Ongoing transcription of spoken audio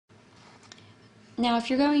Now, if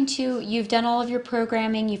you're going to, you've done all of your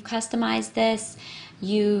programming, you've customized this,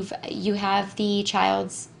 you have the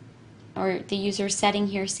child's or the user's setting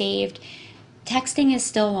here saved. Texting is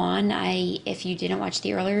still on. If you didn't watch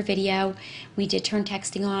the earlier video, we did turn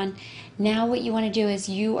texting on. Now what you want to do is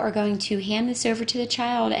you are going to hand this over to the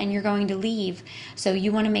child and you're going to leave. So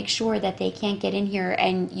you want to make sure that they can't get in here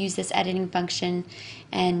and use this editing function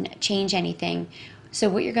and change anything. So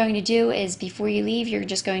what you're going to do is before you leave, you're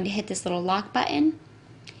just going to hit this little lock button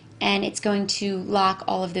and it's going to lock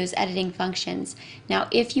all of those editing functions. Now,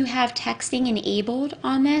 if you have texting enabled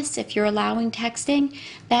on this, if you're allowing texting,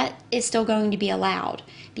 that is still going to be allowed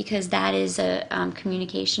because that is a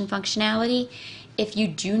communication functionality. If you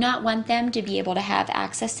do not want them to be able to have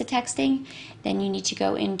access to texting, then you need to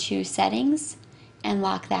go into settings and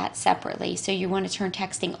lock that separately. So you want to turn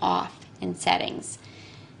texting off in settings.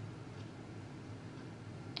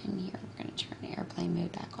 And here we're going to turn airplane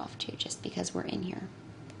mode back off too, just because we're in here.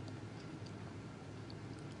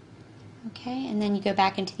 Okay, and then you go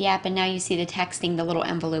back into the app and now you see the texting, the little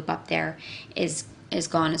envelope up there is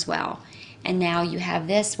gone as well. And now you have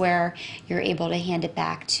this where you're able to hand it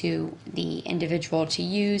back to the individual to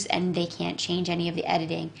use and they can't change any of the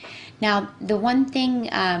editing. Now, the one thing,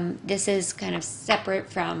 this is kind of separate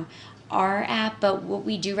from our app, but what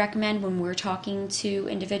we do recommend when we're talking to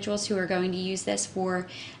individuals who are going to use this for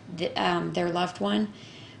their loved one,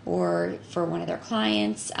 or for one of their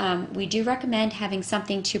clients, we do recommend having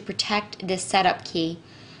something to protect this setup key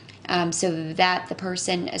so that the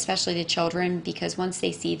person, especially the children, because once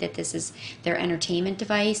they see that this is their entertainment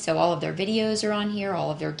device, so all of their videos are on here, all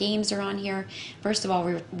of their games are on here. First of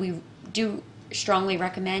all, we do strongly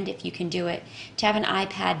recommend, if you can do it, to have an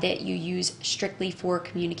iPad that you use strictly for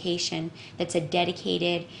communication, that's a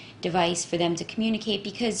dedicated device for them to communicate,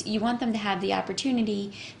 because you want them to have the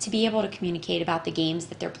opportunity to be able to communicate about the games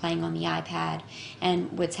that they're playing on the iPad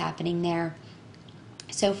and what's happening there.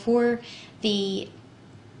 So for the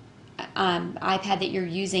iPad that you're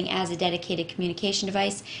using as a dedicated communication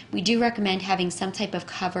device, we do recommend having some type of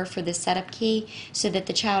cover for the setup key so that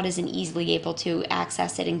the child isn't easily able to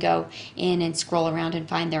access it and go in and scroll around and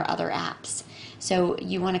find their other apps. So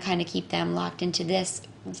you want to kind of keep them locked into this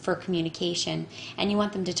for communication, and you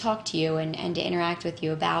want them to talk to you and to interact with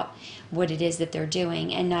you about what it is that they're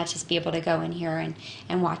doing, and not just be able to go in here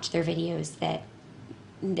and watch their videos that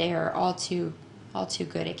they're all too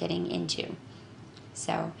good at getting into.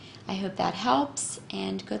 So I hope that helps,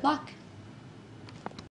 and good luck.